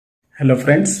Hello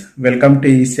friends, welcome to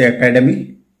EC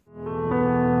Academy.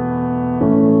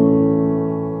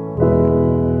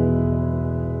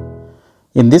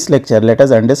 In this lecture, let us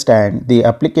understand the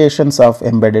applications of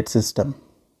embedded system.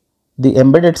 The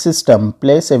embedded system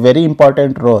plays a very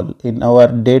important role in our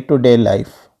day-to-day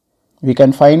life. We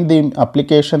can find the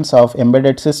applications of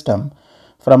embedded system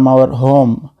from our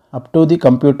home up to the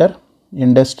computer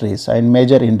industries and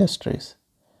major industries.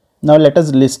 Now let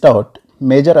us list out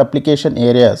major application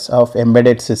areas of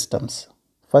embedded systems.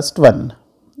 First one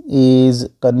is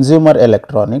consumer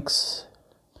electronics.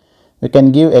 We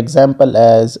can give example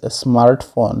as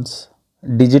smartphones,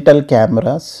 digital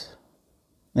cameras,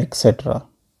 etc.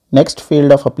 Next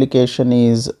field of application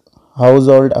is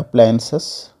household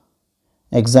appliances.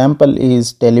 Example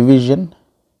is television,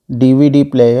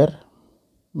 DVD player,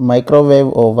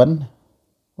 microwave oven,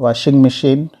 washing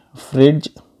machine, fridge,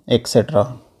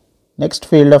 etc. Next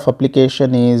field of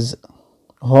application is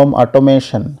home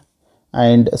automation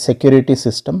and security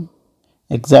system.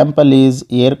 Example is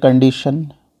air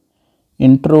condition,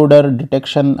 intruder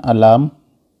detection alarm,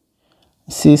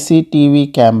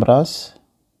 CCTV cameras,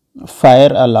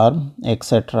 fire alarm,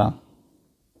 etc.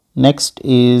 Next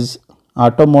is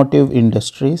automotive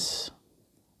industries.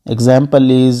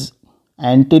 Example is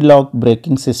anti-lock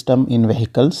braking system in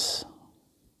vehicles,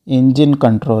 engine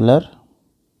controller,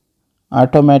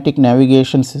 automatic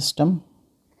navigation system,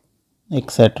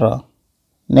 etc.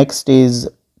 Next is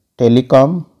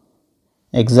telecom.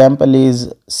 Example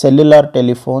is cellular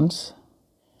telephones,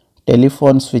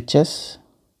 telephone switches,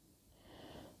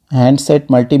 handset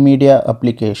multimedia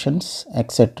applications,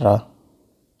 etc.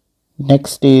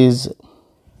 Next is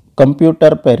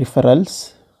computer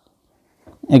peripherals.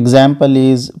 Example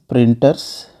is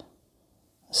printers,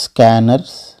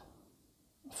 scanners,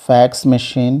 fax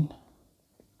machine,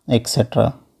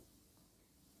 etc.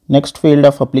 Next field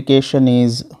of application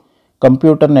is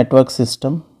computer network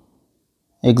system.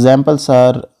 Examples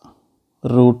are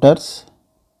routers,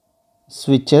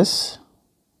 switches,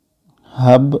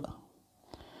 hub,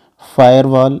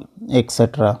 firewall,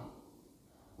 etc.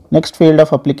 Next field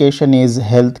of application is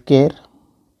healthcare.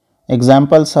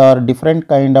 Examples are different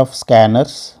kind of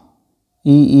scanners,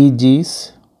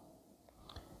 EEGs,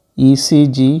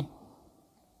 ECG,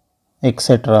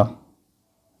 etc.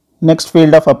 Next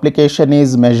field of application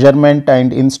is measurement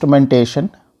and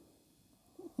instrumentation.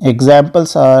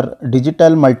 Examples are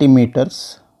digital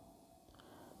multimeters,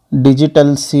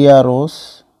 digital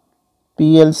CROs,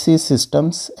 PLC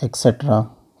systems,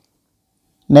 etc.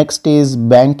 Next is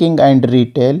banking and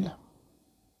retail.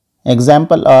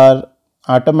 Example are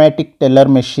automatic teller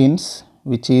machines,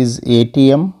 which is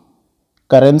ATM,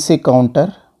 currency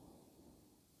counter,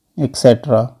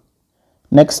 etc.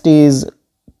 Next is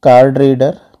card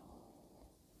reader.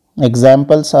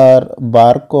 Examples are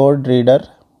barcode reader,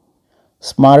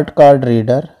 smart card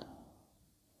reader,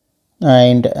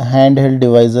 and handheld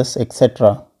devices,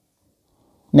 etc.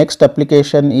 Next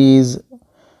application is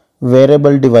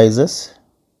wearable devices.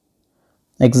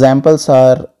 Examples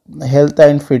are health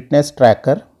and fitness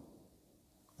tracker,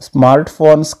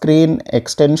 smartphone screen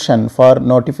extension for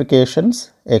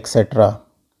notifications, etc.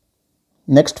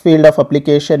 Next field of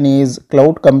application is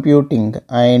cloud computing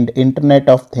and Internet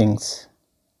of Things,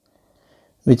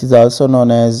 which is also known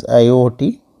as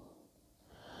IoT.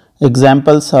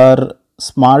 Examples are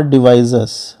smart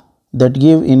devices that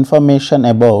give information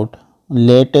about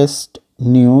latest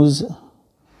news,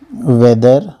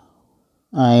 weather,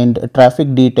 and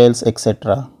traffic details,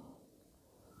 etc.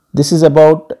 This is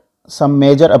about some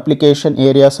major application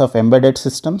areas of embedded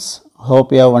systems.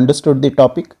 Hope you have understood the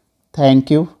topic. Thank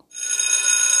you.